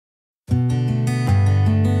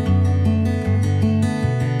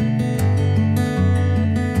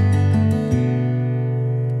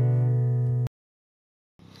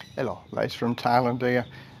Wes from Thailand here,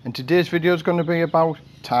 and today's video is going to be about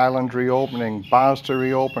Thailand reopening. Bars to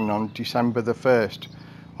reopen on December the 1st,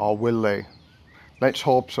 or will they? Let's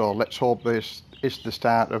hope so. Let's hope this is the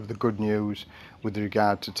start of the good news with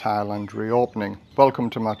regard to Thailand reopening. Welcome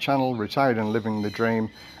to my channel, Retired and Living the Dream,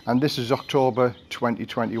 and this is October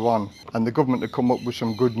 2021, and the government have come up with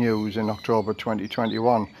some good news in October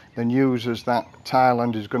 2021. The news is that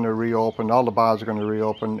Thailand is going to reopen, all the bars are going to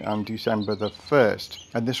reopen on December the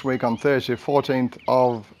 1st. And this week on Thursday 14th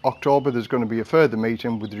of October there's going to be a further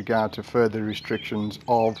meeting with regard to further restrictions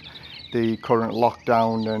of the current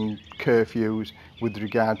lockdown and curfews with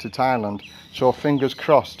regard to Thailand. So fingers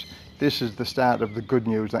crossed, this is the start of the good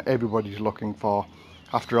news that everybody's looking for.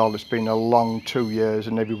 After all, it's been a long 2 years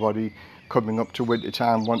and everybody coming up to winter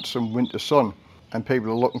time wants some winter sun, and people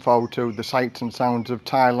are looking forward to the sights and sounds of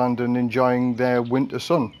Thailand and enjoying their winter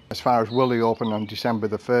sun. As far as will they open on December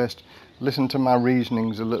the 1st, listen to my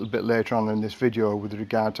reasonings a little bit later on in this video with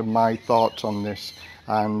regard to my thoughts on this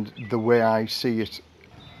and the way I see it.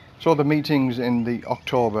 So the meetings in the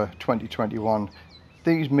October 2021,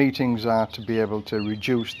 these meetings are to be able to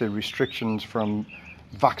reduce the restrictions from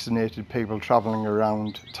vaccinated people travelling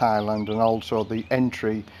around Thailand, and also the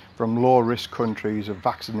entry from low risk countries of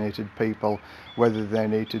vaccinated people, whether they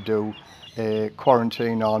need to do a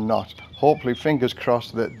quarantine or not. Hopefully, fingers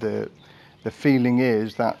crossed, that the feeling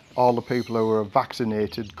is that all the people who are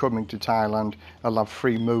vaccinated coming to Thailand will have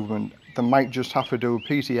free movement. They might just have to do a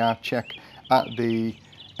PCR check at the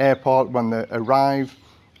airport when they arrive,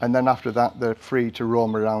 and then after that they're free to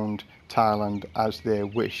roam around Thailand as they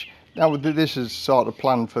wish. Now this is sort of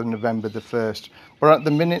planned for November the 1st, but at the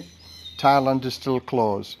minute Thailand is still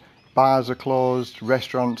closed. Bars are closed,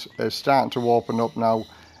 restaurants are starting to open up now.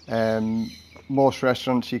 Most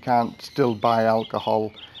restaurants you can't still buy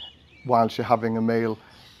alcohol whilst you're having a meal.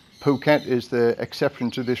 Phuket is the exception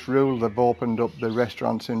to this rule. They've opened up the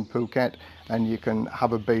restaurants in Phuket and you can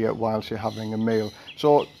have a beer whilst you're having a meal.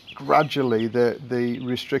 So gradually the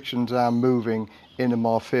restrictions are moving in a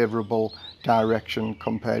more favourable direction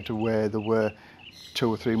compared to where they were 2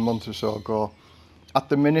 or 3 months or so ago. At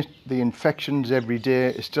the minute, the infections every day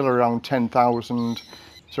is still around 10,000,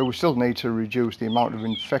 so we still need to reduce the amount of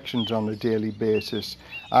infections on a daily basis,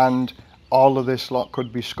 and all of this lot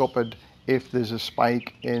could be scuppered if there's a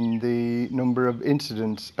spike in the number of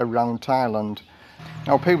incidents around Thailand.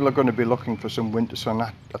 Now people are going to be looking for some winter sun.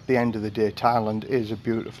 At the end of the day, Thailand is a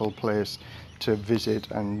beautiful place to visit,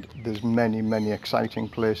 and there's many exciting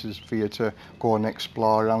places for you to go and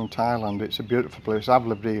explore around Thailand. It's a beautiful place. I've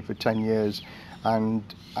lived here for 10 years and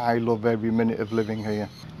I love every minute of living here.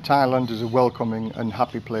 Thailand is a welcoming and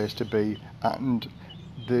happy place to be, and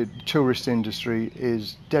the tourist industry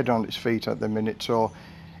is dead on its feet at the minute, so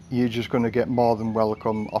you're just going to get more than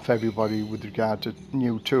welcome off everybody with regard to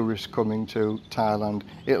new tourists coming to Thailand.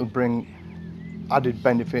 It'll bring added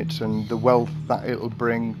benefits and the wealth that it'll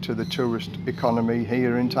bring to the tourist economy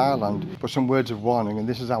here in Thailand. But some words of warning, and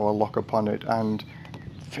this is our look upon it, and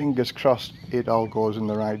fingers crossed it all goes in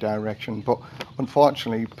the right direction. But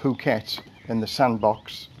unfortunately, Phuket and the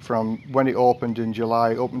sandbox, from when it opened in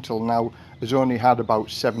July up until now, has only had about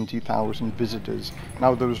 70,000 visitors.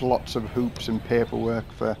 Now there's lots of hoops and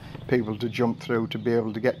paperwork for people to jump through to be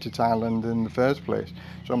able to get to Thailand in the first place.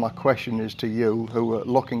 So my question is to you who are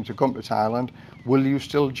looking to come to Thailand, will you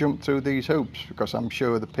still jump through these hoops? Because I'm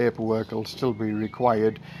sure the paperwork will still be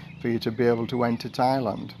required for you to be able to enter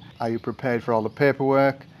Thailand. Are you prepared for all the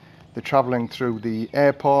paperwork, the travelling through the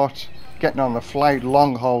airport, getting on a flight,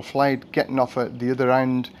 long haul flight, getting off at the other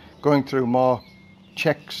end, going through more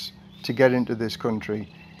checks to get into this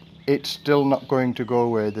country? It's still not going to go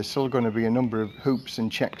away. There's still going to be a number of hoops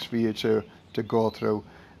and checks for you to go through,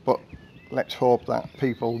 but let's hope that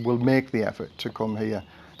people will make the effort to come here.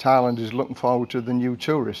 Thailand is looking forward to the new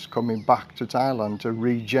tourists coming back to Thailand to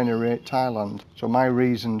regenerate Thailand. So my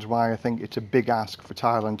reasons why I think it's a big ask for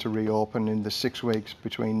Thailand to reopen in the 6 weeks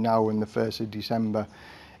between now and the 1st of December.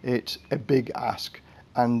 It's a big ask,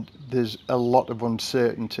 and there's a lot of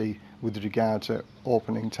uncertainty with regard to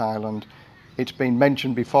opening Thailand. It's been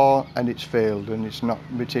mentioned before and it's failed and it's not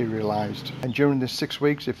materialised. And during the 6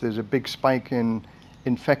 weeks, if there's a big spike in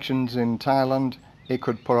infections in Thailand, it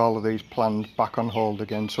could put all of these plans back on hold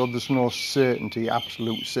again. So there's no certainty,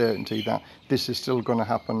 absolute certainty, that this is still going to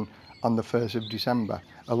happen on the 1st of December.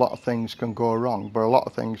 A lot of things can go wrong, but a lot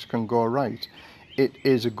of things can go right. It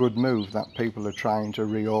is a good move that people are trying to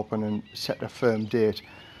reopen and set a firm date,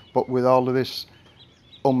 but with all of this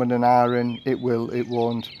and ahhing, it will, it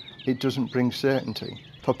won't, it doesn't bring certainty.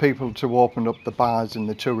 For people to open up the bars in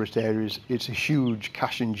the tourist areas, it's a huge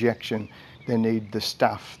cash injection. they need the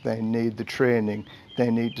staff, they need the training,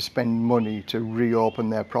 they need to spend money to reopen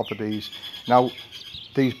their properties. Now,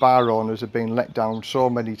 these bar owners have been let down so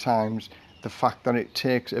many times, the fact that it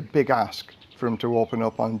takes a big ask for them to open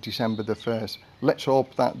up on December the 1st. Let's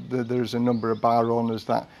hope that there's a number of bar owners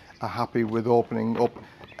that are happy with opening up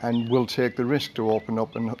and will take the risk to open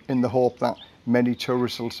up, and in the hope that many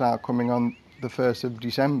tourists will start coming on the 1st of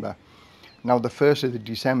December. Now, the 1st of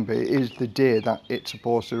December is the day that it's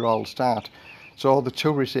supposed to all start. So the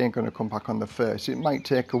tourists ain't going to come back on the 1st. It might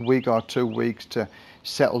take a week or 2 weeks to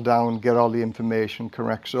settle down, get all the information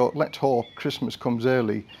correct. So let's hope Christmas comes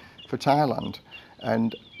early for Thailand.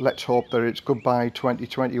 And let's hope that it's goodbye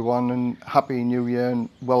 2021 and Happy New Year and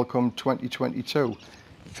welcome 2022.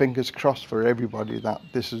 Fingers crossed for everybody that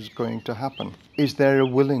this is going to happen. Is there a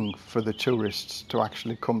willing for the tourists to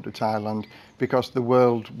actually come to Thailand? Because the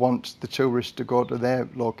world wants the tourists to go to their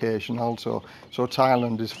location also. So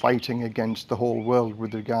Thailand is fighting against the whole world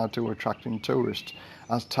with regard to attracting tourists,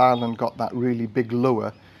 as Thailand got that really big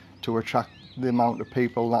lure to attract the amount of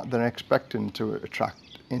people that they're expecting to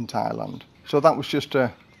attract in Thailand. So that was just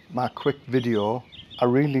my quick video. I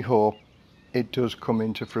really hope it does come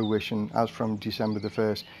into fruition as from December the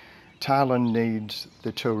 1st. Thailand needs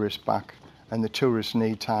the tourists back, and the tourists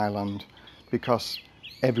need Thailand, because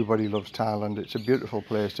everybody loves Thailand. It's a beautiful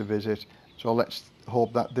place to visit. So let's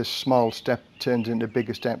hope that this small step turns into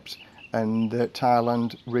bigger steps and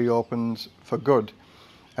Thailand reopens for good,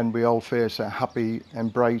 and we all face a happy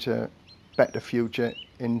and brighter, better future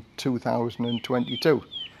in 2022.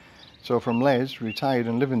 So from Les, retired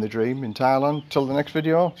and living the dream in Thailand, till the next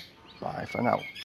video, bye for now.